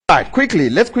Right,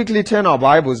 let's quickly turn our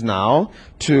Bibles now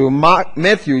to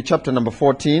Matthew chapter number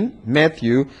 14.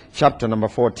 Matthew chapter number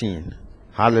 14.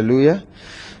 Hallelujah.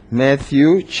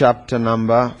 Matthew chapter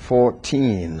number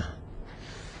 14.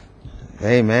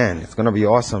 Amen. It's going to be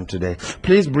awesome today.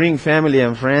 Please bring family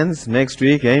and friends next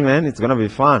week. Amen. It's going to be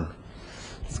fun.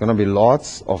 It's going to be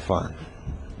lots of fun.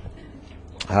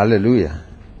 Hallelujah.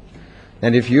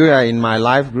 And if you are in my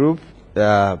life group,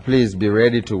 please be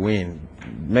ready to win.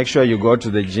 Make sure you go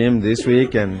to the gym this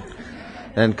week and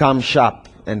come sharp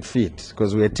and fit,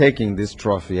 because we're taking this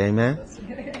trophy. Amen.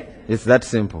 It's that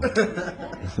simple.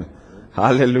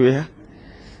 Hallelujah.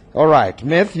 All right,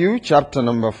 Matthew chapter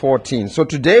number 14. So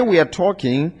today we are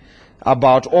talking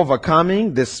about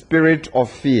overcoming the spirit of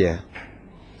fear.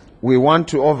 We want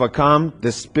to overcome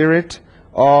the spirit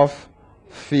of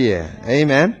fear.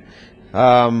 Amen.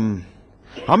 How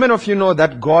many of you know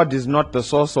that God is not the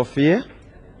source of fear?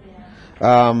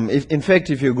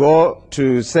 If you go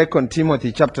to 2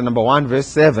 Timothy chapter number 1 verse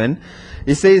 7,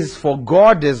 it says, "For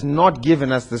God has not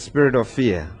given us the spirit of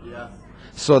fear."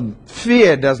 So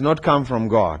fear does not come from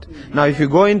God. Now if you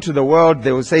go into the world,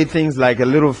 they will say things like a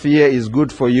little fear is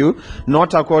good for you,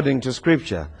 not according to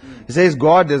scripture. It says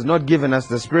God has not given us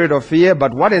the spirit of fear,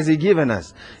 but what has He given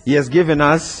us? He has given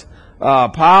us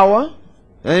power.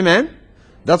 Amen.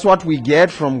 That's what we get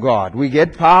from God. We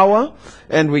get power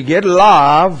and we get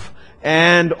love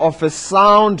and of a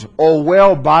sound or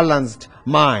well-balanced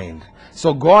mind.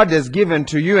 So God has given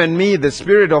to you and me the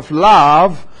spirit of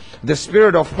love, the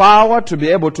spirit of power to be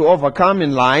able to overcome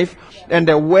in life, and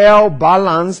a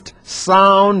well-balanced,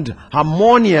 sound,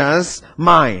 harmonious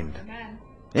mind. Amen.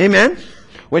 Amen.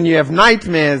 When you have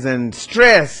nightmares and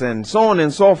stress and so on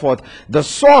and so forth, the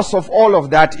source of all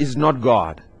of that is not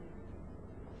God.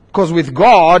 Because with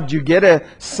God, you get a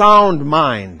sound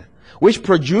mind, which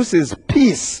produces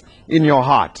peace in your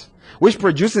heart, which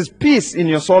produces peace in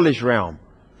your soulish realm.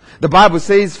 The Bible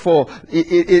says, for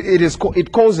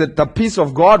it calls it the peace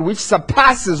of God, which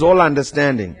surpasses all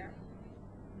understanding.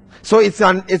 So it's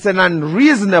an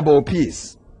unreasonable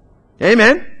peace.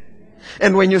 Amen.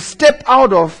 And when you step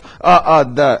out of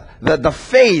the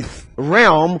faith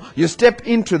realm, you step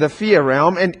into the fear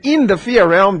realm, and in the fear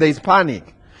realm there is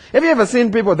panic. Have you ever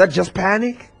seen people that just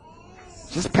panic?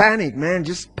 Just panic, man.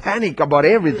 Just panic about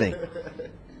everything.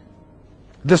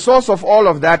 The source of all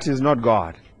of that is not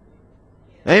God.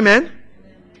 Amen.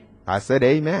 I said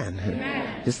amen. Amen.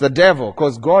 It's the devil,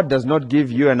 because God does not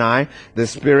give you and I the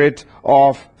spirit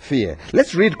of fear.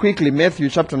 Let's read quickly Matthew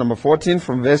chapter number 14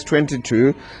 from verse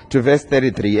 22 to verse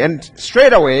 33. "And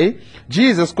straight away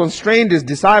Jesus constrained his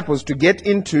disciples to get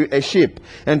into a ship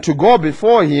and to go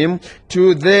before him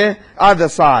to the other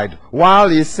side, while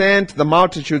he sent the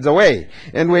multitudes away.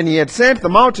 And when he had sent the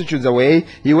multitudes away,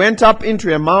 he went up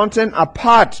into a mountain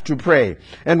apart to pray.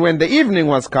 And when the evening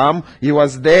was come, he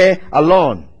was there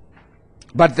alone.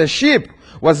 But the ship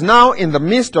was now in the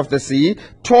midst of the sea,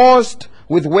 tossed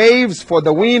with waves, for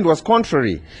the wind was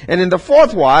contrary. And in the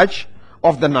fourth watch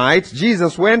of the night,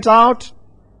 Jesus went out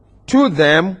to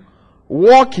them,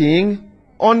 walking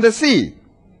on the sea.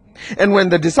 And when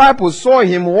the disciples saw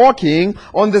him walking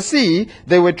on the sea,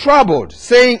 they were troubled,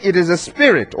 saying, 'It is a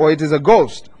spirit,' or 'it is a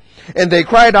ghost.' And they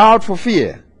cried out for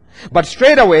fear. But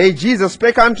straightway Jesus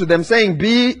spake unto them, saying,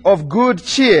 'Be of good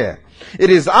cheer. It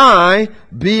is I,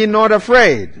 be not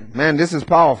afraid.'" Man, this is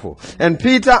powerful. "And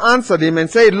Peter answered him and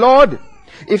said, 'Lord,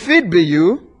 if it be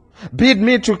you, bid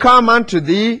me to come unto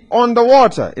thee on the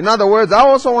water.'" In other words, I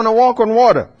also want to walk on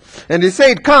water. "And he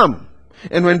said, 'Come.'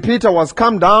 And when Peter was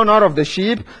come down out of the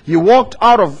ship, he walked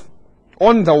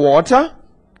on the water.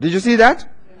 Did you see that?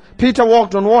 Peter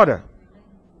walked on water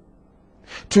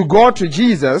to go to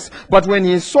Jesus. But when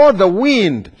he saw the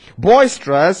wind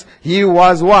boisterous, he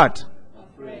was what?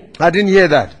 I didn't hear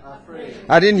that. Afraid.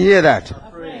 I didn't hear that.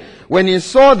 Afraid. When he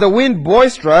saw the wind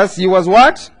boisterous, he was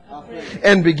what? Afraid.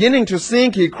 And beginning to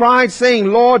sink, he cried,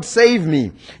 saying, "Lord, save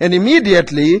me." And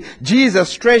immediately Jesus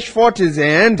stretched forth his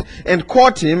hand and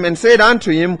caught him and said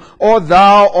unto him, "O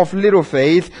thou of little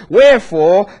faith,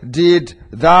 wherefore did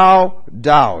thou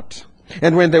doubt?"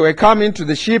 And when they were come into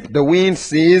the ship, the wind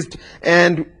ceased,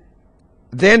 and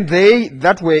then they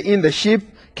that were in the ship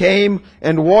came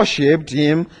and worshipped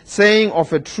him, saying,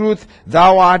 "Of a truth,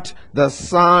 thou art the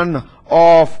Son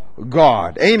of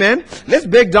God." Amen. Let's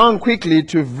back down quickly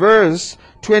to verse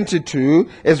 22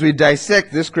 as we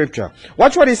dissect this scripture.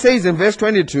 Watch what he says in verse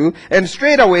 22. "And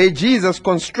straightway Jesus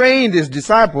constrained his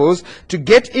disciples to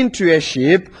get into a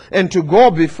ship and to go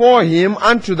before him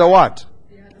unto the what?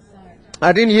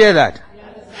 I didn't hear that.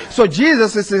 So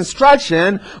Jesus'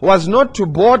 instruction was not to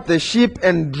board the ship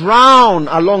and drown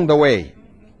along the way.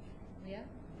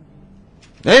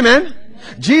 Amen.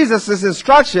 Jesus'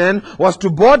 instruction was to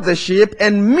board the ship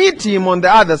and meet him on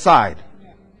the other side.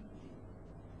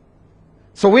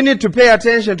 So we need to pay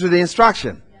attention to the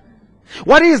instruction.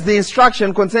 What is the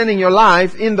instruction concerning your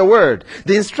life in the Word?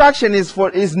 The instruction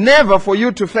is never for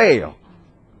you to fail.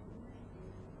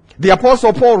 The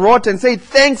Apostle Paul wrote and said,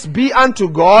 "Thanks be unto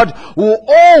God who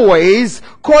always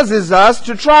causes us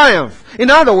to triumph." In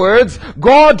other words,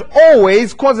 God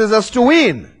always causes us to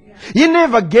win. He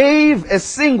never gave a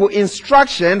single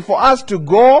instruction for us to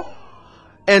go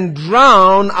and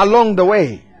drown along the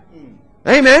way.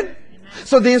 Amen.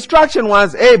 So the instruction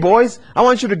was, "Hey boys, I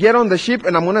want you to get on the ship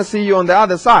and I'm going to see you on the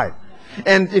other side."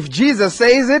 And if Jesus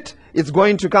says it, it's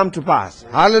going to come to pass.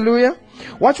 Hallelujah.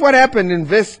 Watch what happened in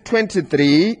verse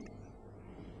 23.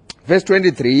 Verse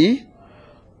 23.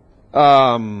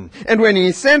 And when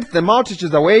he sent the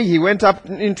multitudes away, he went up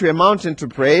into a mountain to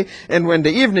pray. And when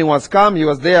the evening was come, he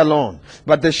was there alone.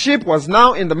 But the ship was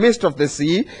now in the midst of the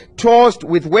sea, tossed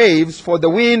with waves, for the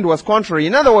wind was contrary.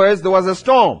 In other words, there was a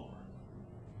storm.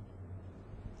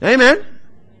 Amen.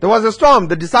 There was a storm.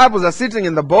 The disciples are sitting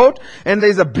in the boat and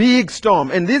there's a big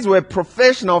storm. And these were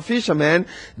professional fishermen.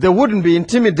 They wouldn't be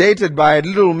intimidated by a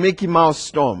little Mickey Mouse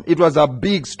storm. It was a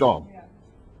big storm.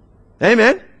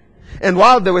 Amen. And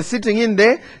while they were sitting in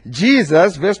there,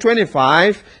 Jesus, verse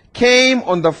 25, came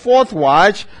on the fourth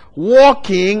watch,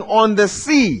 walking on the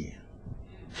sea.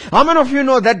 How many of you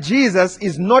know that Jesus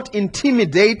is not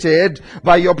intimidated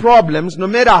by your problems, no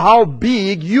matter how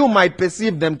big you might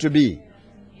perceive them to be?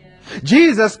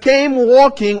 Jesus came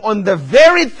walking on the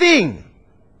very thing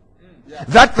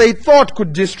that they thought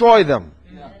could destroy them.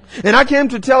 And I came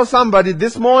to tell somebody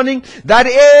this morning that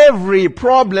every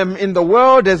problem in the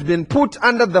world has been put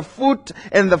under the foot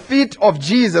and the feet of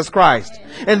Jesus Christ.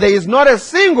 And there is not a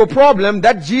single problem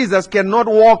that Jesus cannot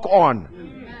walk on.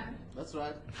 That's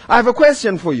right. I have a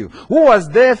question for you. Who was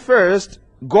there first,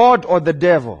 God or the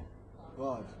devil?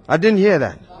 God. I didn't hear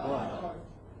that. God.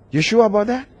 You sure about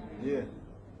that? Yeah.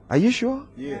 Are you sure?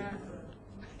 Yeah.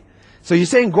 So you're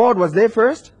saying God was there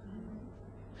first?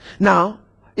 Now,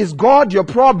 is God your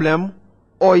problem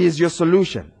or is your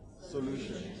solution?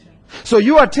 Solution. So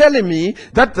you are telling me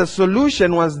that the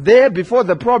solution was there before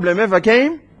the problem ever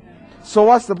came? So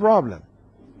what's the problem?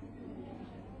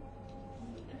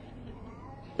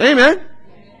 Amen?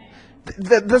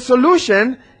 The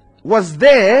solution was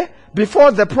there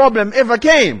before the problem ever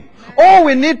came. All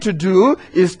we need to do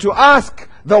is to ask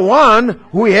the one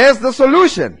who has the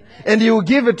solution, and he will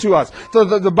give it to us. So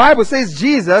the Bible says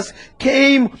Jesus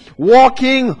came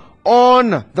walking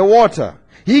on the water.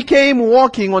 He came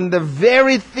walking on the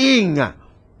very thing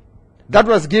that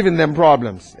was giving them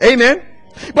problems. Amen?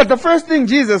 But the first thing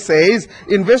Jesus says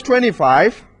in verse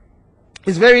 25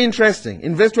 is very interesting.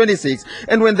 In verse 26,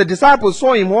 and when the disciples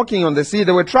saw him walking on the sea,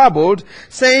 they were troubled,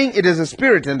 saying, "It is a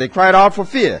spirit," and they cried out for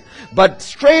fear. But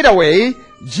straightway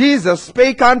Jesus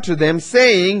spake unto them,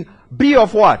 saying, "Be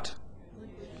of what?"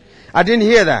 I didn't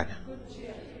hear that.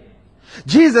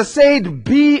 Jesus said,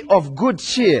 "Be of good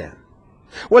cheer."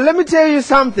 Well, let me tell you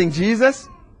something, Jesus.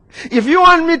 If you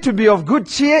want me to be of good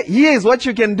cheer, here is what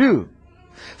you can do.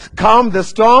 Calm the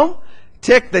storm,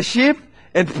 take the ship,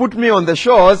 and put me on the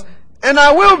shores, and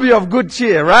I will be of good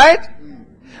cheer, right?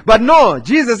 But no,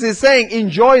 Jesus is saying,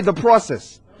 enjoy the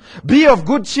process. Be of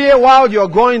good cheer while you're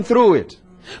going through it.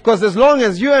 Because as long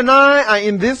as you and I are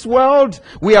in this world,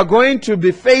 we are going to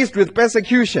be faced with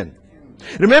persecution.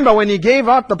 Remember when he gave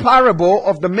out the parable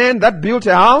of the man that built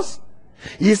a house?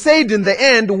 He said in the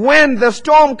end, when the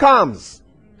storm comes.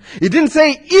 He didn't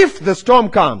say if the storm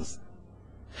comes.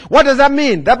 What does that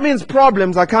mean? That means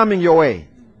problems are coming your way.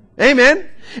 Amen?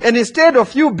 And instead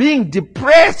of you being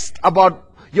depressed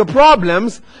about your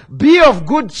problems, be of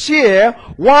good cheer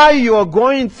while you are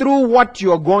going through what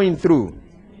you are going through.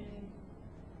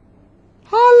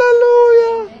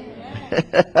 Hallelujah.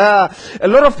 A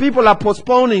lot of people are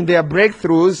postponing their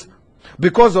breakthroughs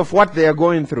because of what they are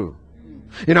going through.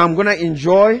 You know, I'm going to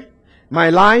enjoy my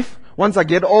life once I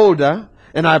get older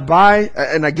and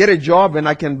I get a job and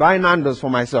I can buy Nando's for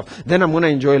myself. Then I'm going to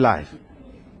enjoy life.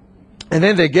 And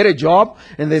then they get a job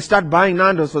and they start buying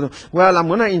Nando's for them. Well, I'm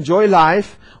going to enjoy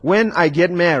life when I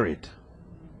get married.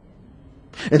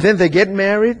 And then they get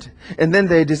married and then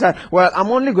they decide, well, I'm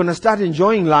only going to start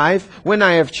enjoying life when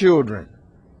I have children.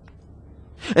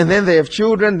 And then they have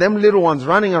children, them little ones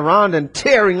running around and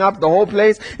tearing up the whole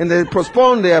place, and they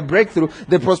postpone their breakthrough,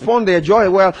 they postpone their joy.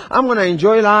 Well, I'm going to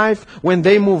enjoy life when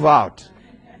they move out.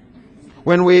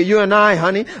 When you and I,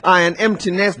 honey, are an empty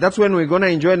nest, that's when we're going to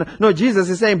enjoy. No, Jesus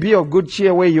is saying be of good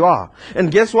cheer where you are.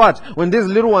 And guess what? When these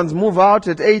little ones move out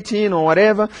at 18 or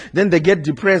whatever, then they get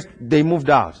depressed, they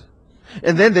moved out.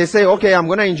 And then they say, okay, I'm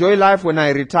going to enjoy life when I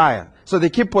retire. So they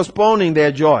keep postponing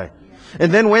their joy.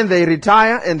 And then when they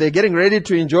retire and they're getting ready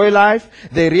to enjoy life,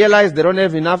 they realize they don't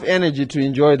have enough energy to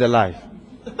enjoy the life.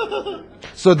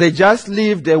 So they just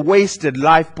lived a wasted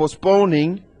life,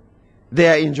 postponing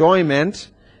their enjoyment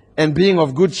and being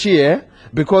of good cheer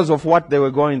because of what they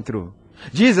were going through.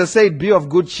 Jesus said, be of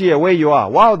good cheer where you are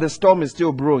while the storm is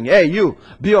still brewing. Hey, you,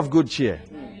 be of good cheer.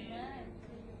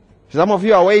 Some of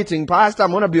you are waiting, Pastor,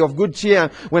 I'm going to be of good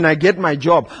cheer when I get my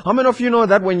job. How many of you know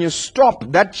that when you stop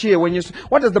that cheer,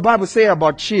 what does the Bible say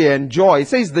about cheer and joy? It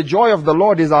says the joy of the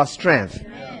Lord is our strength.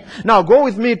 Amen. Now go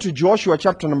with me to Joshua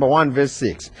chapter number 1 verse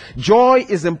 6. Joy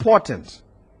is important.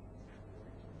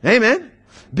 Amen.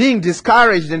 Being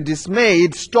discouraged and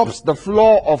dismayed stops the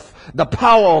flow of the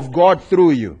power of God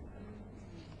through you.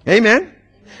 Amen.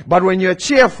 But when you're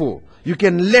cheerful, you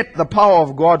can let the power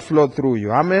of God flow through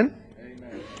you. Amen.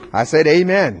 I said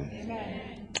amen.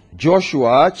 Amen.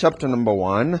 Joshua chapter number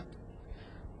 1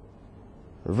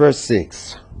 verse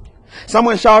 6.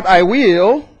 Someone shout, I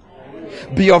will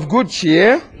be of good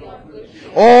cheer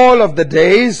all of the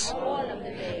days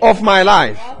of my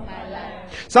life.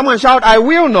 Someone shout, I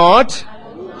will not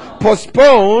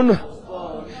postpone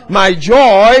my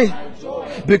joy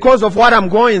because of what I'm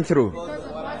going through.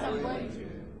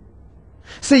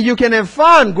 See, you can have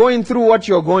fun going through what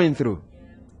you're going through.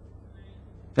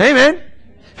 Amen.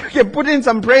 You can put in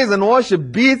some praise and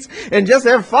worship beats and just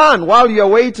have fun while you're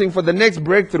waiting for the next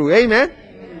breakthrough. Amen.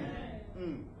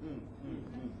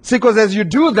 See, because as you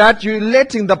do that, you're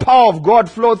letting the power of God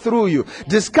flow through you.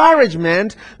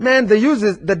 Discouragement, man,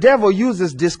 the devil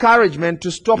uses discouragement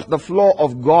to stop the flow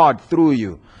of God through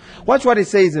you. Watch what it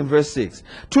says in verse 6.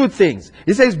 Two things.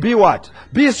 It says, be what?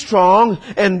 Be strong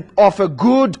and of a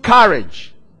good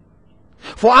courage.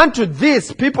 For unto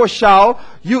this people shall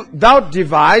thou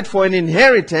divide for an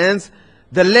inheritance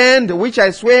the land which I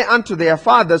swear unto their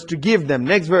fathers to give them.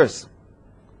 Next verse.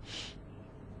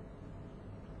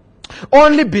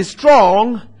 Only be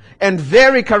strong and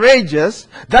very courageous,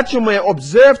 that you may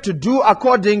observe to do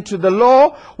according to the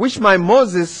law which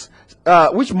Moses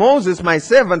my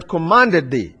servant commanded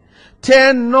thee.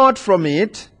 Turn not from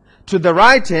it to the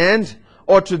right hand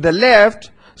or to the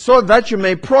left, so that you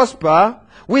may prosper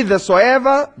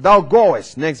whithersoever thou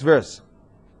goest. Next verse.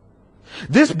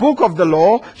 This book of the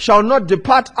law shall not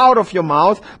depart out of your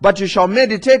mouth, but you shall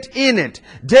meditate in it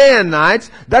day and night,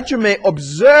 that you may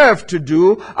observe to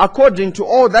do according to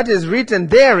all that is written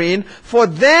therein. For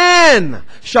then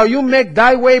shall you make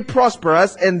thy way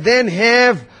prosperous, and then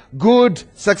have good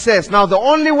success. Now, the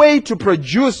only way to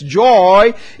produce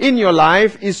joy in your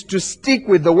life is to stick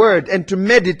with the word and to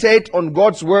meditate on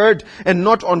God's word and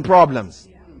not on problems.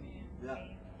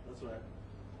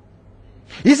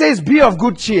 He says, be of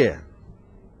good cheer.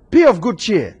 Be of good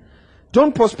cheer.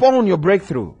 Don't postpone your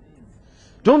breakthrough.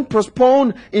 Don't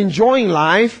postpone enjoying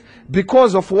life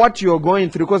because of what you're going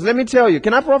through. Because let me tell you,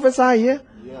 can I prophesy here?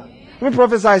 Yeah. Let me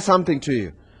prophesy something to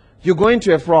you. You're going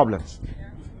to have problems.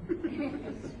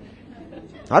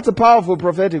 That's a powerful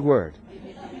prophetic word.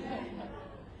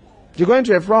 You're going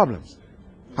to have problems.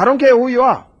 I don't care who you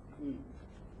are.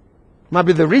 Might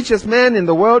be the richest man in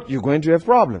the world, you're going to have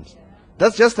problems.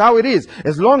 That's just how it is.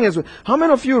 As long as how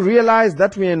many of you realize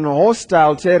that we're in a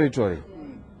hostile territory?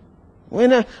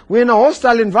 We're in a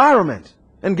hostile environment.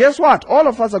 And guess what? All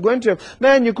of us are going to have,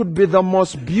 man, you could be the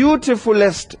most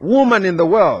beautifulest woman in the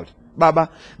world, Baba.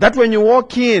 That when you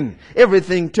walk in,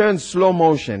 everything turns slow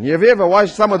motion. Have you ever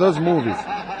watched some of those movies?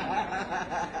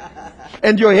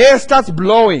 And your hair starts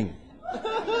blowing.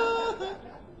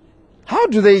 How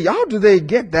do they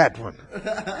get that one?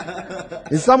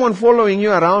 Is someone following you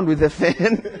around with a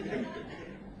fan?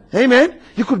 Amen.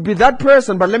 You could be that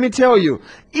person, but let me tell you,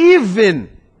 even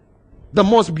the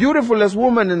most beautifulest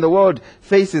woman in the world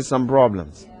faces some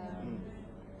problems.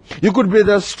 You could be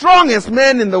the strongest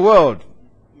man in the world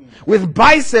with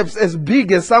biceps as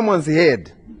big as someone's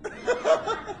head.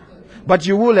 But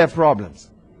you will have problems.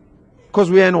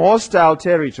 Because we are in hostile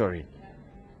territory.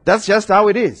 That's just how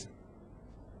it is.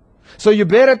 So you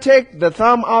better take the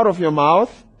thumb out of your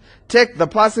mouth, take the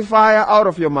pacifier out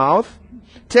of your mouth,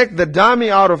 take the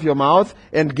dummy out of your mouth,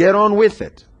 and get on with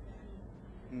it.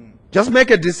 Just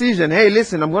make a decision. Hey,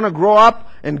 listen, I'm going to grow up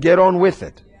and get on with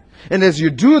it. And as you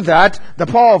do that, the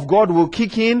power of God will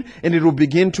kick in and it will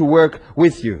begin to work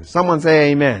with you. Someone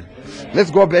say amen.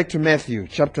 Let's go back to Matthew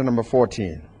chapter number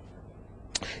 14.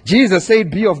 Jesus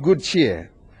said, be of good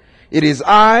cheer. It is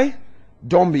I,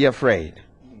 don't be afraid.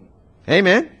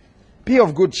 Amen. Be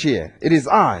of good cheer. It is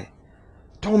I.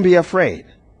 Don't be afraid.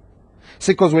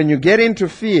 See, because when you get into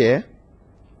fear,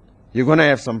 you're going to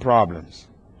have some problems.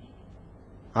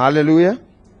 Hallelujah.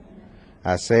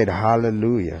 I said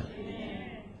hallelujah.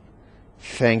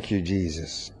 Thank you,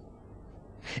 Jesus.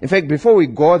 In fact, before we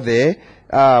go there,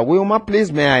 Wilma,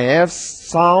 please, may I have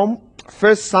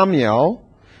 1 Samuel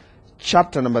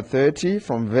chapter number 30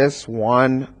 from verse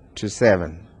 1 to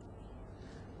 7.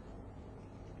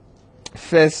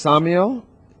 1 Samuel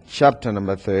chapter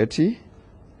number 30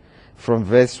 from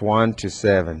verse 1 to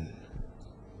 7.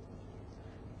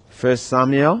 1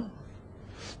 Samuel.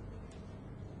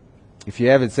 If you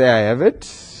have it, say I have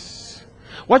it.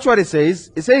 Watch what it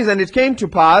says. It says, and it came to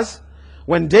pass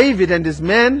when David and his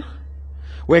men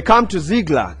were come to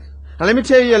Ziklag. Now let me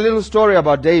tell you a little story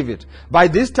about David. By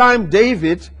this time,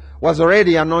 David was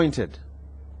already anointed.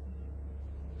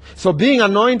 So being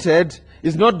anointed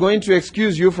is not going to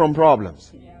excuse you from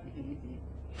problems.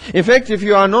 In fact, if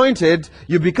you are anointed,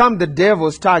 you become the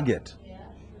devil's target.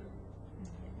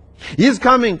 He's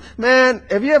coming. Man,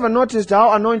 have you ever noticed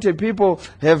how anointed people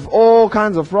have all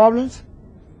kinds of problems?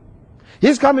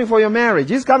 He's coming for your marriage.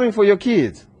 He's coming for your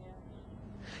kids.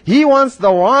 He wants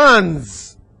the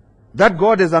ones that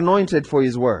God has anointed for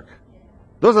his work.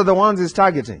 Those are the ones he's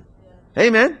targeting.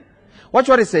 Amen. Watch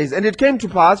what it says. And it came to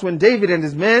pass when David and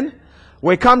his men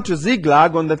were come to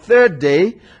Ziklag on the 3rd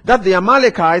day, that the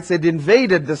Amalekites had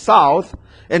invaded the south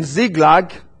and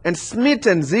Ziklag, and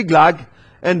smitten Ziklag,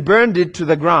 and burned it to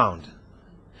the ground,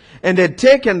 and had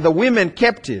taken the women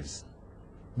captives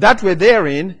that were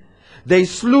therein. They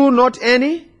slew not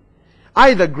any,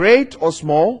 either great or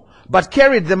small, but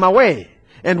carried them away,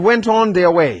 and went on their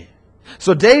way.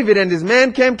 So David and his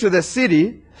men came to the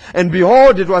city, and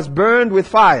behold, it was burned with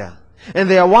fire, and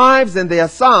their wives and their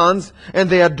sons and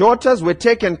their daughters were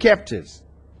taken captives.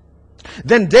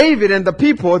 Then David and the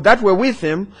people that were with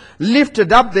him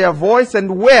lifted up their voice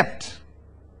and wept,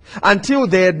 until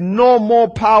they had no more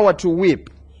power to weep.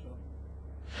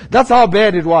 That's how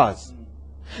bad it was.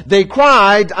 They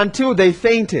cried until they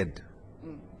fainted.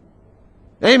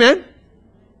 Amen.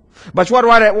 But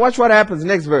watch what happens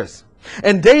next verse.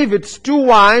 And David's 2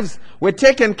 wives were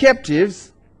taken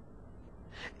captives,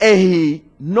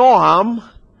 Ahinoam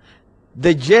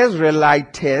the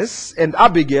Jezreelitess, and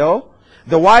Abigail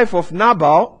the wife of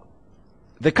Nabal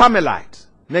the Carmelite.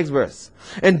 Next verse.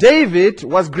 And David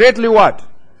was greatly what?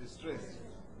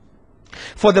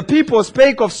 For the people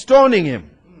spake of stoning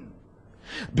him,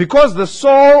 because the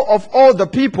soul of all the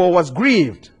people was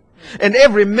grieved, and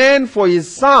every man for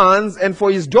his sons and for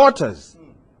his daughters.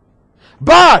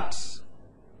 But,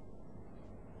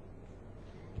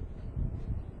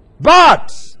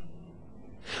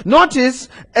 notice,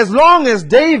 as long as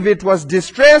David was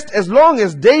distressed, as long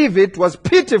as David was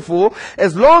pitiful,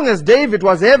 as long as David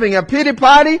was having a pity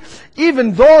party,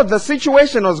 even though the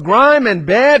situation was grime and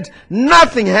bad,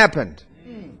 nothing happened.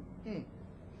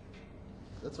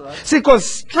 That's right. See, because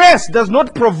stress does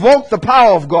not provoke the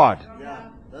power of God.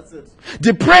 Yeah, that's it.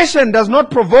 Depression does not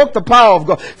provoke the power of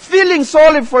God. Feeling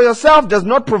sorry for yourself does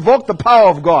not provoke the power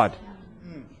of God.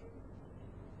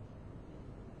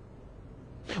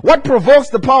 What provokes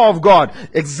the power of God?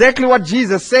 Exactly what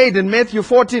Jesus said in Matthew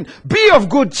 14. Be of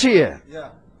good cheer.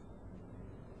 Yeah.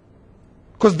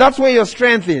 Because that's where your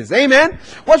strength is. Amen?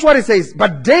 Watch what it says.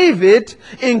 But David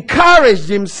encouraged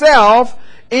himself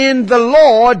in the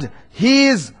Lord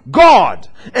his God.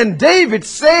 And David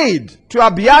said to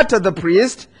Abiathar the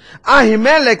priest,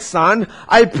 Ahimelech's son,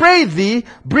 I pray thee,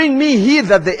 bring me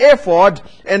hither the ephod.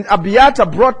 And Abiathar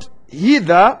brought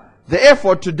hither the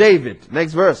ephod to David.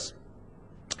 Next verse.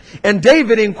 And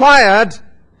David inquired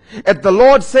at the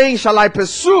Lord, saying, shall I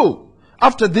pursue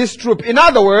after this troop? In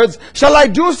other words, shall I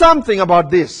do something about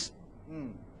this?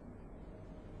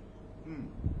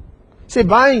 Say,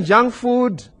 buying junk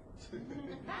food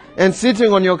and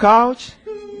sitting on your couch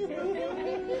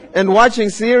and watching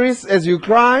series as you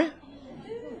cry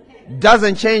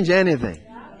doesn't change anything.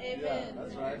 Yeah,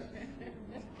 that's right.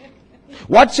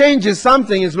 What changes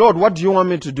something is, Lord, what do you want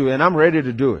me to do? And I'm ready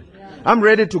to do it. I'm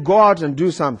ready to go out and do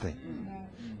something.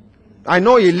 I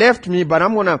know he left me, but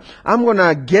I'm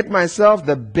gonna get myself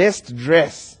the best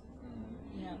dress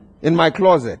in my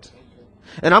closet.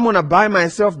 And I'm gonna buy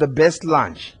myself the best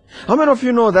lunch. How many of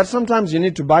you know that sometimes you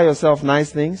need to buy yourself nice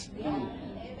things?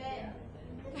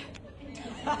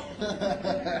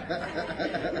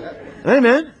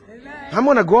 Amen. I'm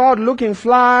gonna go out looking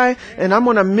fly, and I'm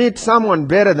gonna meet someone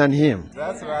better than him.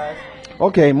 That's right.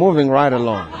 Okay, moving right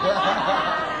along.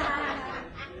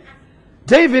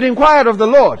 David inquired of the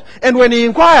Lord. And when he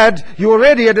inquired, he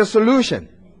already had a solution.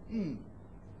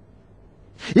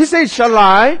 He said, shall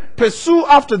I pursue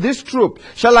after this troop?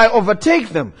 Shall I overtake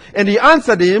them? And he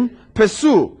answered him,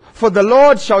 pursue, for the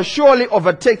Lord shall surely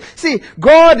overtake. See,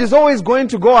 God is always going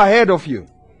to go ahead of you.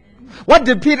 What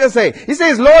did Peter say? He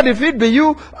says, Lord, if it be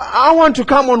you, I want to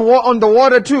come on the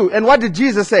water too. And what did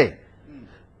Jesus say?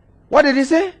 What did he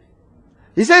say?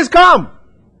 He says, come.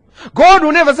 God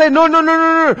will never say,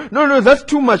 no, that's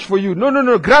too much for you.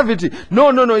 No, gravity. No,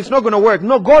 it's not going to work.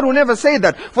 No, God will never say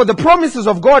that. For the promises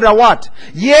of God are what?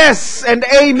 Yes and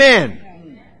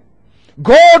amen.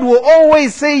 God will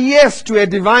always say yes to a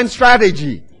divine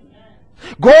strategy.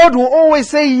 God will always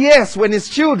say yes when his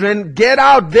children get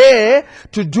out there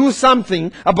to do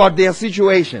something about their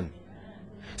situation.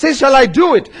 Say, shall I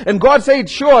do it? And God said,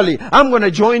 surely, I'm going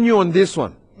to join you on this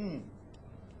one.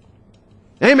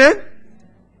 Amen.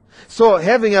 So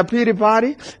having a pity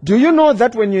party, do you know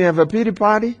that when you have a pity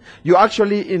party, you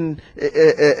actually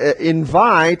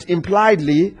invite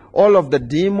impliedly all of the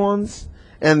demons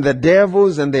and the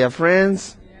devils and their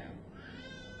friends?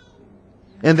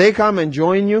 And they come and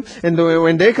join you. And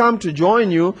when they come to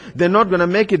join you, they're not going to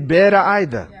make it better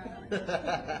either.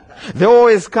 They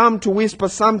always come to whisper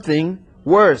something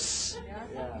worse.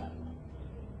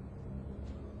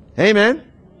 Amen.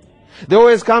 They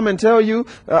always come and tell you,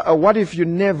 what if you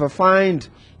never find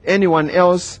anyone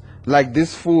else like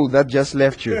this fool that just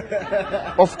left you?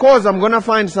 Of course, I'm going to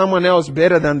find someone else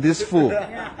better than this fool.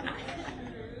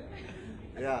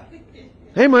 Yeah.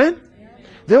 Amen.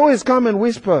 They always come and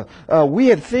whisper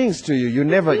weird things to you. You're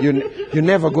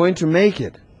never going to make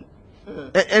it.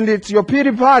 And it's your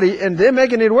pity party and they're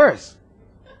making it worse.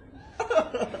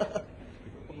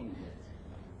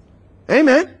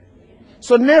 Amen.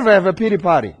 So never have a pity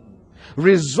party.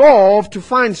 Resolve to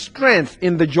find strength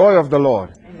in the joy of the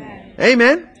Lord.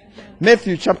 Amen.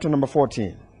 Matthew chapter number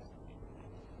 14.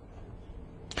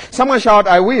 Someone shout,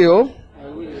 I will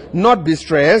not be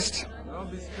stressed,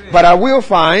 but I will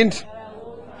find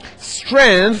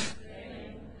strength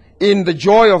in the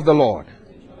joy of the Lord.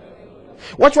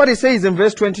 Watch what he says in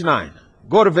verse 29.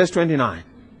 Go to verse 29.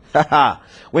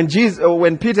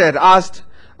 When Peter had asked,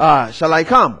 shall I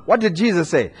come? What did Jesus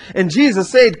say? And Jesus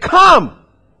said, come.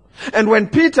 And when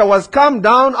Peter was come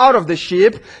down out of the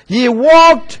ship, he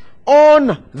walked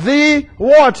on the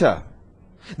water.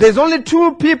 There's only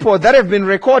two people that have been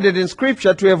recorded in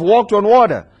scripture to have walked on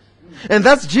water. And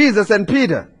that's Jesus and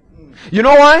Peter. You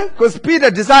know why? Because Peter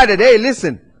decided, hey,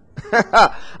 listen,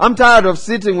 I'm tired of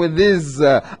sitting with these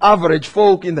average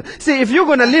folk in the... See, if you're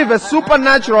going to live a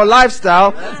supernatural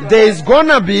lifestyle, there's going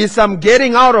to be some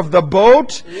getting out of the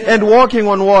boat and walking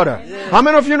on water. How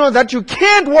many of you know that you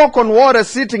can't walk on water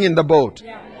sitting in the boat?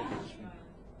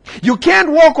 You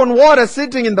can't walk on water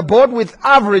sitting in the boat with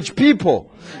average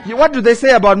people. What do they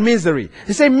say about misery?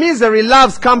 They say misery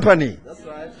loves company.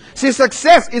 See,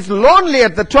 success is lonely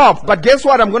at the top, but guess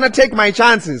what? I'm going to take my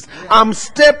chances. I'm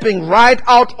stepping right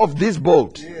out of this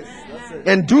boat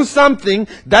and do something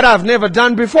that I've never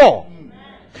done before.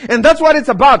 And that's what it's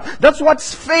about. That's what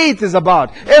faith is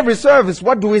about. Every service,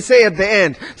 what do we say at the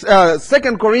end?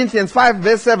 2 Corinthians 5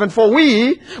 verse 7, for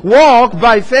we walk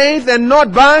by faith and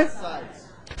not by...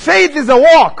 Faith is a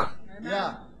walk.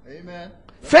 Yeah. Amen.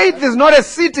 Faith is not a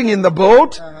sitting in the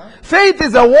boat. Faith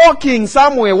is a walking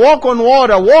somewhere. Walk on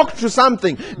water. Walk to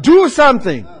something. Do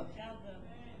something.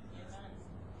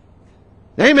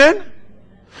 Amen.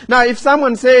 Now, if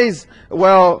someone says,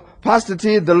 well, Pastor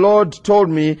T, the Lord told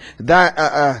me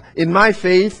that in my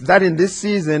faith, that in this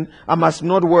season, I must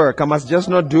not work. I must just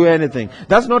not do anything.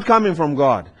 That's not coming from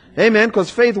God. Amen. Because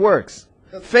faith works.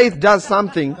 Faith does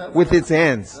something with its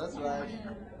hands. That's right.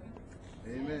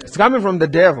 Amen. It's coming from the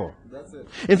devil. That's it.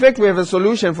 In fact, we have a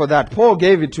solution for that. Paul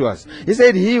gave it to us. He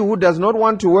said, he who does not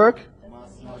want to work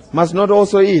must not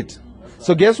also eat.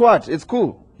 So guess what? It's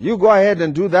cool. You go ahead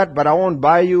and do that, but I won't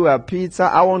buy you a pizza.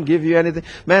 I won't give you anything.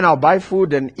 Man, I'll buy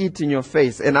food and eat in your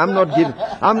face. And I'm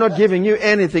not giving you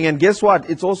anything. And guess what?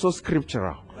 It's also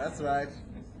scriptural. That's right.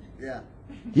 Yeah.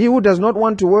 He who does not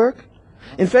want to work.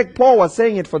 In fact, Paul was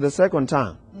saying it for the second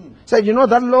time. Said, you know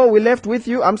that law we left with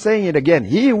you? I'm saying it again.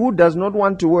 He who does not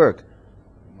want to work.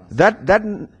 That,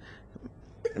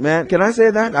 man, can I say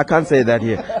that? I can't say that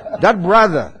here. That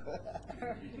brother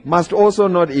must also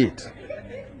not eat.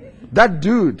 That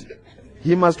dude,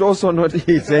 he must also not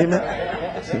eat.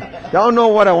 Amen. Y'all know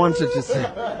what I wanted to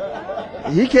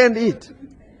say. He can't eat.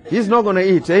 He's not going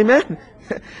to eat. Amen.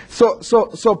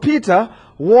 So Peter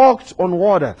walked on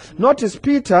water. Notice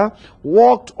Peter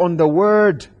walked on the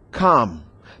word come.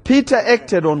 Peter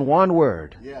acted on one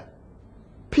word. Yeah.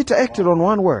 Peter acted on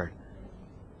one word.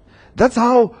 That's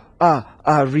how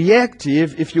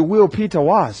reactive, if you will, Peter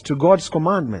was to God's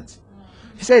commandments.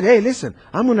 He said, hey, listen,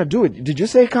 I'm going to do it. Did you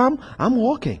say come? I'm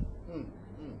walking.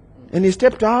 And he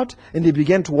stepped out and he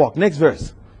began to walk. Next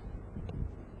verse.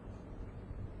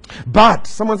 But,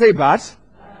 someone say but.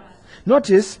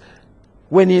 Notice,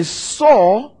 when he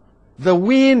saw the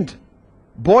wind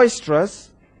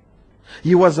boisterous,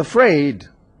 he was afraid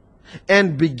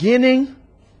and beginning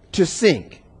to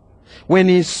sink. When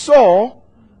he saw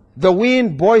the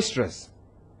wind boisterous.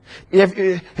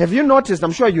 Have you noticed,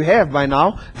 I'm sure you have by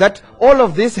now, that all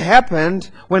of this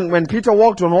happened when Peter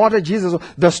walked on water,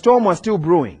 the storm was still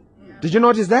brewing. Did you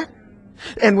notice that?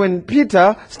 And when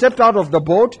Peter stepped out of the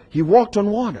boat, he walked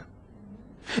on water.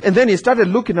 And then he started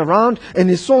looking around and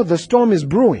he saw the storm is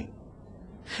brewing.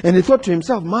 And he thought to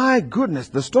himself, my goodness,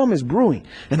 the storm is brewing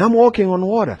and I'm walking on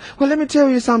water. Well, let me tell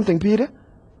you something, Peter.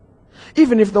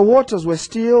 Even if the waters were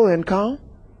still and calm,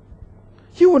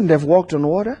 you wouldn't have walked on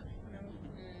water.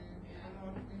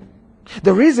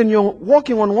 The reason you're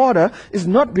walking on water is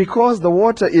not because the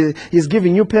water is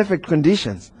giving you perfect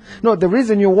conditions. No, the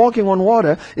reason you're walking on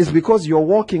water is because you're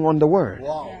walking on the Word.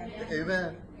 Wow.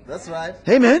 Amen. That's right.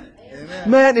 Amen. Amen.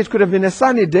 Man, it could have been a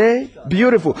sunny day.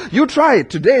 Beautiful. You try it.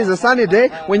 Today is a sunny day.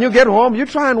 When you get home, you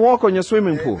try and walk on your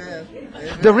swimming pool. Amen.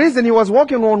 The reason he was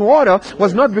walking on water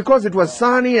was not because it was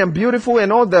sunny and beautiful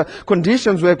and all the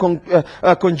conditions were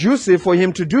conducive for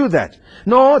him to do that.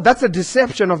 No, that's a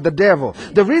deception of the devil.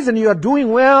 The reason you are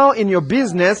doing well in your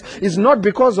business is not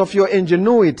because of your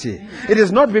ingenuity. It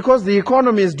is not because the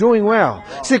economy is doing well.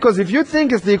 See, because if you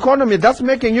think it's the economy that's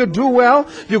making you do well,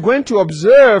 you're going to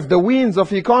observe the winds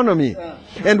of economy.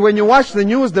 And when you watch the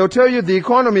news, they'll tell you the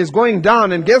economy is going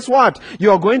down. And guess what?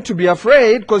 You are going to be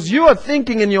afraid because you are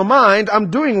thinking in your mind, I'm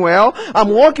doing well, I'm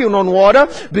walking on water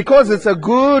because it's a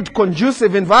good,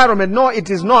 conducive environment. No, it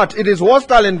is not. It is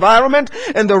hostile environment.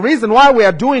 And the reason why we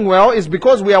are doing well is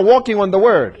because we are walking on the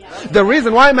Word. The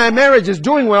reason why my marriage is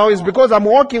doing well is because I'm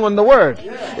walking on the Word.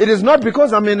 It is not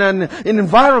because I'm in an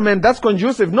environment that's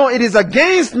conducive. No, it is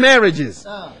against marriages.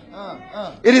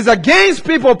 It is against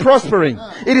people prospering.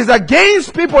 It is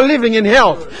against people living in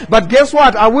health. But guess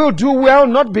what? I will do well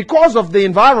not because of the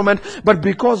environment, but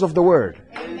because of the Word.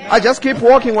 I just keep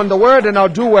walking on the Word and I'll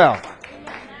do well.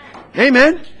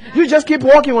 Amen. You just keep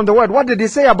walking on the Word. What did he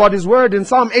say about his Word in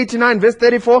Psalm 89 verse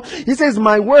 34? He says,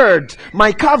 my Word,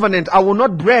 my covenant, I will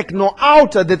not break nor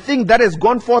alter the thing that has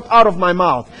gone forth out of my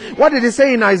mouth. What did he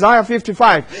say in Isaiah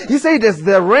 55? He said, as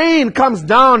the rain comes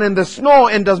down and the snow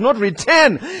and does not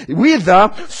return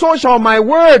whither, so shall my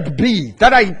Word be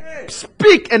that I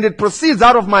speak and it proceeds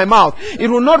out of my mouth. It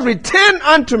will not return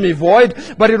unto me void,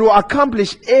 but it will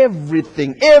accomplish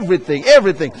everything.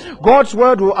 God's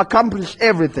Word will accomplish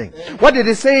everything. What did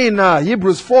he say in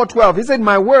Hebrews 4:12? He said,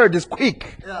 my Word is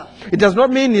quick. It does not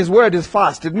mean his Word is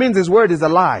fast. It means his Word is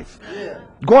alive.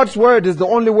 God's Word is the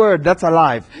only Word that's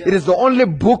alive. It is the only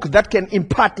book that can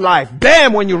impart life.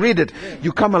 Bam! When you read it,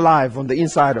 you come alive on the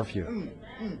inside of you.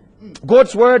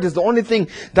 God's Word is the only thing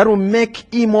that will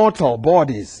make immortal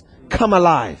bodies come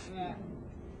alive.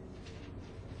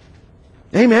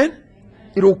 Amen?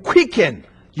 It will quicken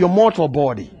your mortal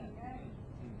body.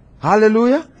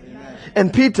 Hallelujah.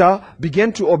 And Peter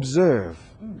began to observe.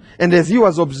 And as he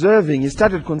was observing, he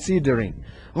started considering,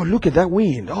 oh, look at that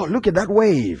wind. Oh, look at that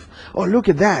wave. Oh, look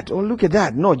at that. Oh, look at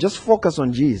that. No, just focus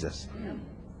on Jesus.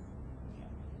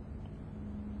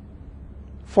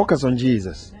 Focus on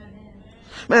Jesus.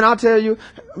 Man, I'll tell you,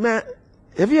 man,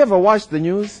 have you ever watched the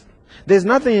news? There's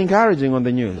nothing encouraging on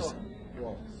the news.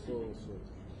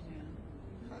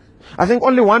 I think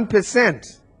only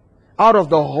 1% out of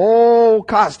the whole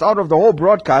cast, out of the whole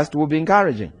broadcast will be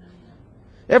encouraging.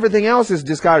 Everything else is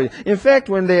discouraging. In fact,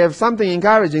 when they have something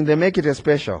encouraging, they make it a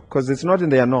special because it's not in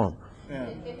their norm.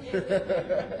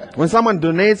 When someone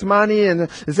donates money and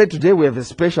they say, today we have a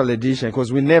special edition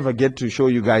because we never get to show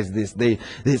you guys this.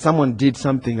 Someone did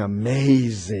something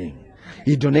amazing.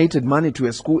 He donated money to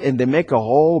a school and they make a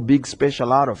whole big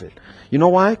special out of it. You know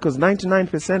why? Because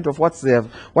 99% of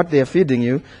what they are feeding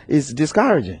you is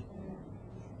discouraging.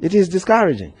 It is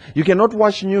discouraging. You cannot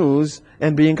watch news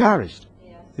and be encouraged.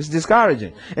 It's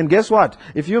discouraging. And guess what?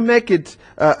 If you make it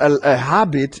a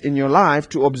habit in your life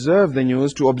to observe the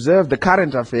news, to observe the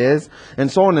current affairs, and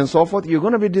so on and so forth, you're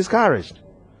going to be discouraged.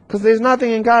 Because there's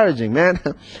nothing encouraging, man.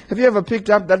 Have you ever picked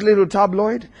up that little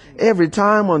tabloid? Every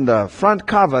time on the front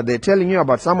cover, they're telling you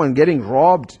about someone getting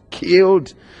robbed,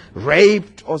 killed,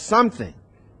 raped, or something.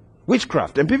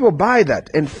 Witchcraft. And people buy that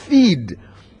and feed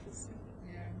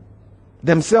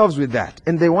themselves with that.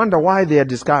 And they wonder why they are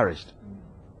discouraged.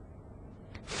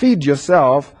 Feed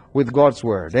yourself with God's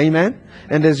Word. Amen?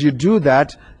 And as you do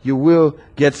that, you will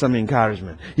get some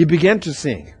encouragement. He began to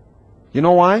sing. You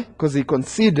know why? Because he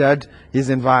considered his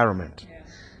environment.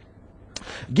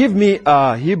 Give me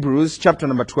Hebrews chapter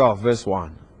number 12, verse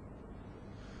 1.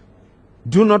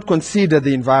 Do not consider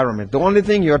the environment. The only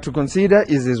thing you are to consider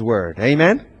is his Word.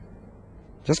 Amen?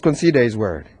 Just consider his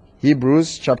Word.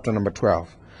 Hebrews chapter number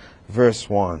 12, verse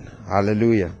 1.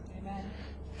 Hallelujah. Amen.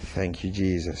 Thank you,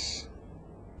 Jesus.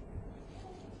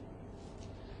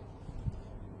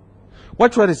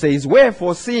 Watch what it says.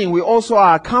 Wherefore, seeing we also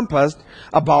are compassed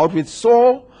about with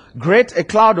so great a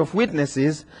cloud of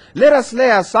witnesses, let us lay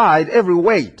aside every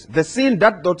weight, the sin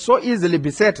that doth so easily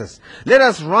beset us. Let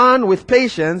us run with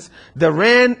patience the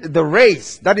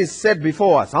race that is set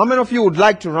before us. How many of you would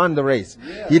like to run the race?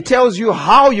 Yeah. He tells you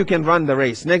how you can run the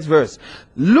race. Next verse.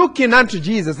 Looking unto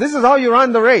Jesus. This is how you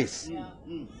run the race. Yeah.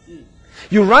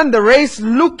 You run the race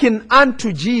looking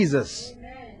unto Jesus.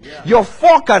 Yeah. Your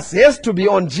focus has to be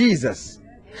on Jesus.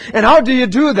 And how do you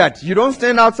do that? You don't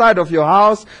stand outside of your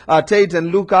house, Tate,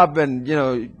 and look up and,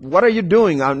 what are you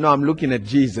doing? No, I'm looking at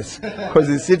Jesus because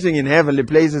he's sitting in heavenly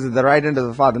places at the right hand of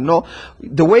the Father. No,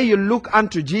 the way you look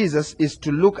unto Jesus is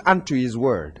to look unto his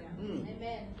word.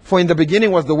 Amen. For in the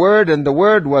beginning was the Word, and the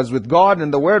Word was with God,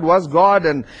 and the Word was God.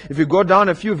 And if you go down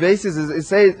a few verses, it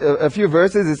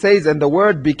says, and the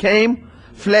Word became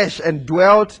flesh and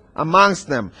dwelt amongst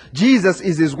them. Jesus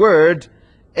is his word,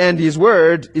 and his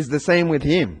word is the same with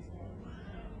him.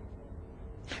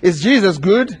 Is Jesus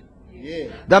good?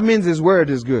 Yeah. That means his word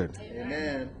is good.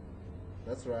 Amen.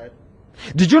 That's right.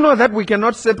 Did you know that we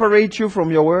cannot separate you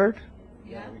from your word?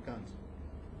 Yeah, we can't.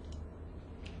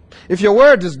 If your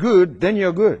word is good, then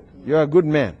you're good. You're a good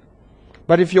man.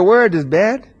 But if your word is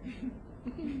bad,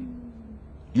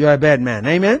 you're a bad man.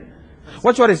 Amen?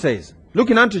 Watch what it says.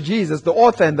 Looking unto Jesus, the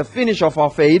author and the finisher of our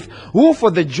faith, who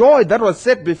for the joy that was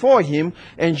set before him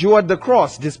endured the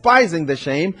cross, despising the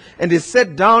shame, and is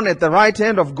set down at the right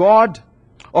hand of God,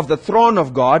 of the throne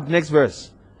of God. Next verse.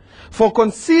 For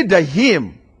consider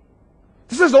him.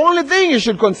 This is the only thing you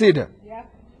should consider. Yeah.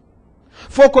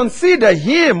 For consider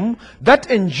him that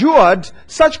endured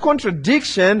such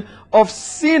contradiction of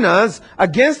sinners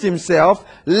against himself,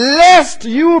 lest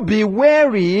you be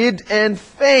wearied and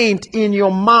faint in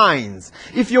your minds.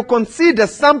 If you consider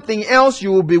something else,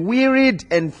 you will be wearied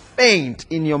and faint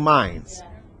in your minds.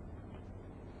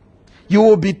 You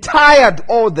will be tired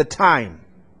all the time.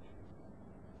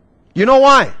 You know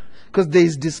why? Because there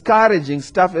is discouraging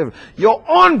stuff everywhere. Your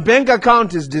own bank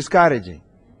account is discouraging.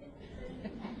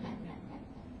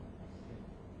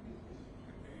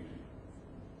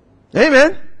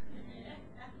 Amen.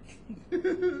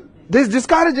 There's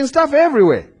discouraging stuff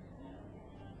everywhere.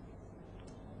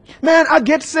 Man, I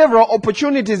get several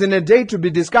opportunities in a day to be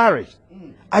discouraged.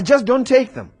 I just don't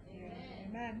take them.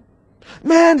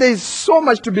 Man, there's so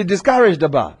much to be discouraged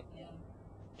about.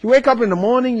 You wake up in the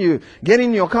morning, you get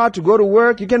in your car to go to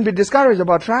work, you can be discouraged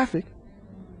about traffic.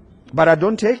 But I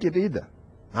don't take it either.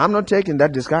 I'm not taking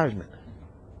that discouragement.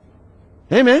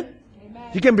 Amen.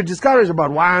 You can be discouraged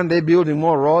about why aren't they building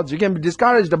more roads. You can be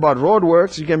discouraged about road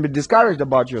works. You can be discouraged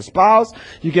about your spouse.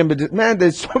 You can be, man,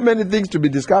 there's so many things to be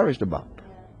discouraged about.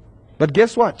 But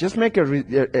guess what? Just make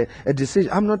a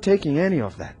decision. I'm not taking any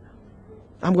of that.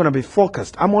 I'm going to be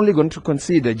focused. I'm only going to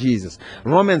consider Jesus.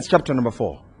 Romans chapter number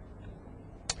 4.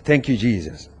 Thank you,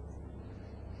 Jesus.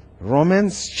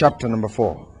 Romans chapter number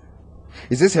 4.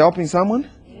 Is this helping someone?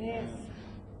 Yes.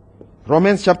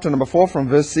 Romans chapter number 4 from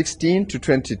verse 16 to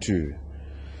 22.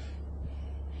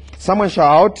 Someone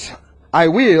shout, I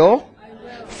will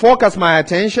focus my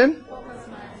attention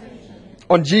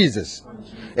on Jesus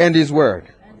and his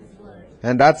word.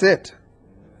 And that's it.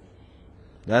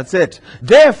 That's it.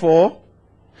 Therefore,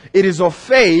 it is of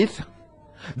faith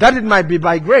that it might be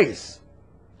by grace,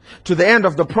 to the end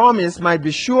of the promise might be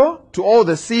sure to all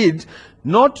the seed,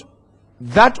 not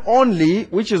that only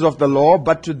which is of the law,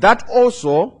 but to that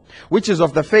also which is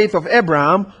of the faith of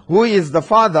Abraham, who is the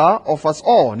father of us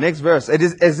all. Next verse. It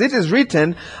is as it is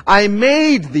written, I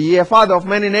made thee a father of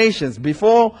many nations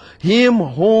before him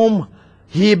whom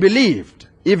he believed,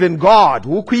 even God,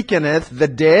 who quickeneth the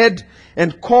dead,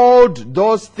 and called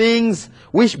those things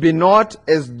which be not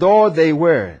as though they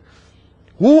were,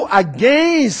 who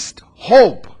against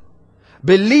hope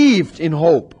believed in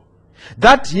hope,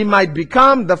 that he might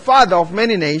become the father of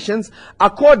many nations,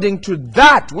 according to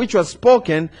that which was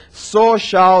spoken, so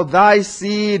shall thy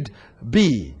seed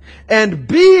be. And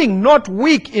being not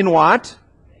weak in what?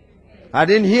 I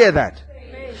didn't hear that.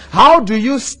 How do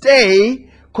you stay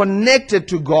connected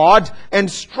to God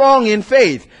and strong in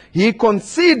faith? He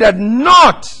considered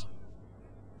not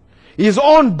his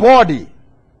own body.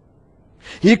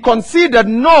 He considered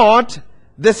not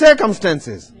the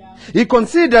circumstances. He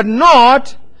considered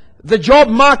not the job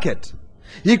market.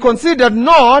 He considered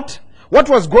not what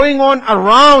was going on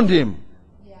around him.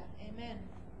 Yeah, amen.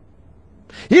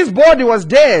 His body was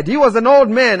dead. He was an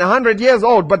old man, 100 years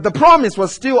old, but the promise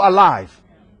was still alive.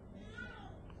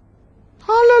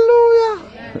 Hallelujah.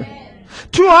 Amen.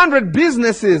 200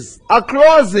 businesses are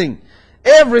closing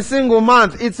every single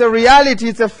month. It's a reality,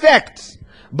 it's a fact.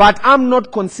 But I'm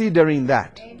not considering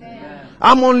that. Amen.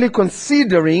 I'm only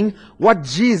considering what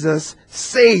Jesus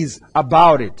says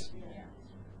about it.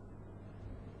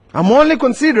 I'm only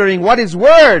considering what his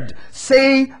word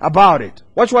say about it.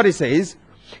 Watch what he says.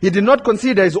 He did not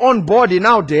consider his own body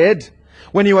now dead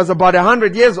when he was about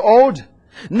 100 years old,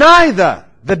 neither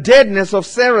the deadness of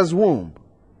Sarah's womb.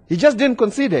 He just didn't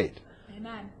consider it.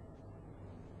 Amen.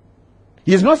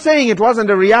 He's not saying it wasn't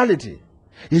a reality.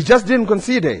 He just didn't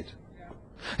consider it.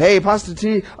 Hey, Pastor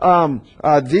T,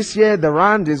 this year the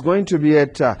rand is going to be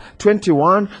at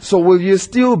 21. So will you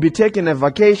still be taking a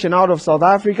vacation out of South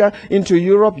Africa into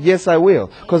Europe? Yes, I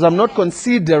will. Because I'm not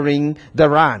considering the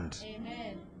rand.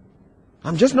 Amen.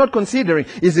 I'm just not considering.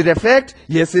 Is it a fact?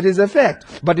 Yes, it is a fact.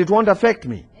 But it won't affect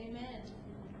me. Amen.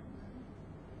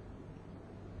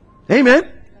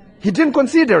 Amen? He didn't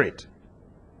consider it.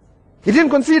 He didn't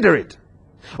consider it.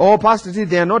 Oh, Pastor T,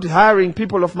 they are not hiring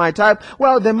people of my type.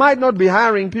 Well, they might not be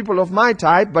hiring people of my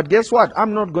type, but guess what?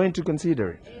 I'm not going to consider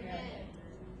it.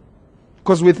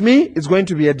 Because with me, it's going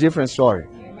to be a different story.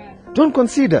 Amen. Don't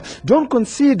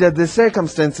consider the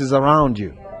circumstances around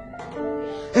you.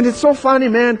 And it's so funny,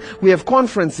 man. We have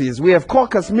conferences, we have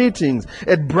caucus meetings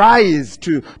at Bryce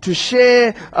to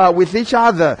share with each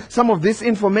other some of this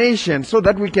information so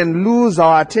that we can lose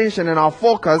our attention and our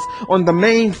focus on the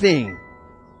main thing.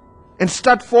 And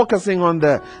start focusing on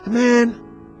I'm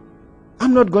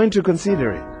not going to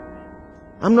consider it.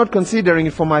 I'm not considering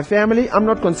it for my family. I'm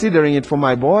not considering it for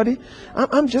my body.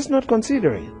 I'm just not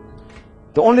considering it.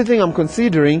 The only thing I'm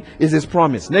considering is his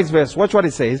promise. Next verse, watch what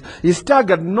it says. He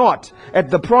staggered not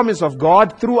at the promise of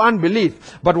God through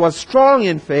unbelief, but was strong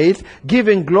in faith,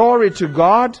 giving glory to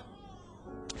God,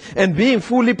 and being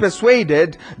fully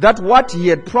persuaded that what he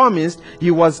had promised,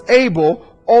 he was able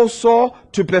also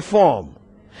to perform.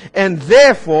 And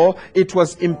therefore it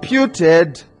was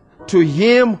imputed to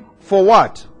him for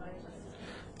what?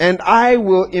 And I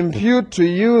will impute to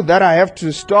you that I have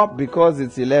to stop because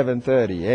it's 11:30.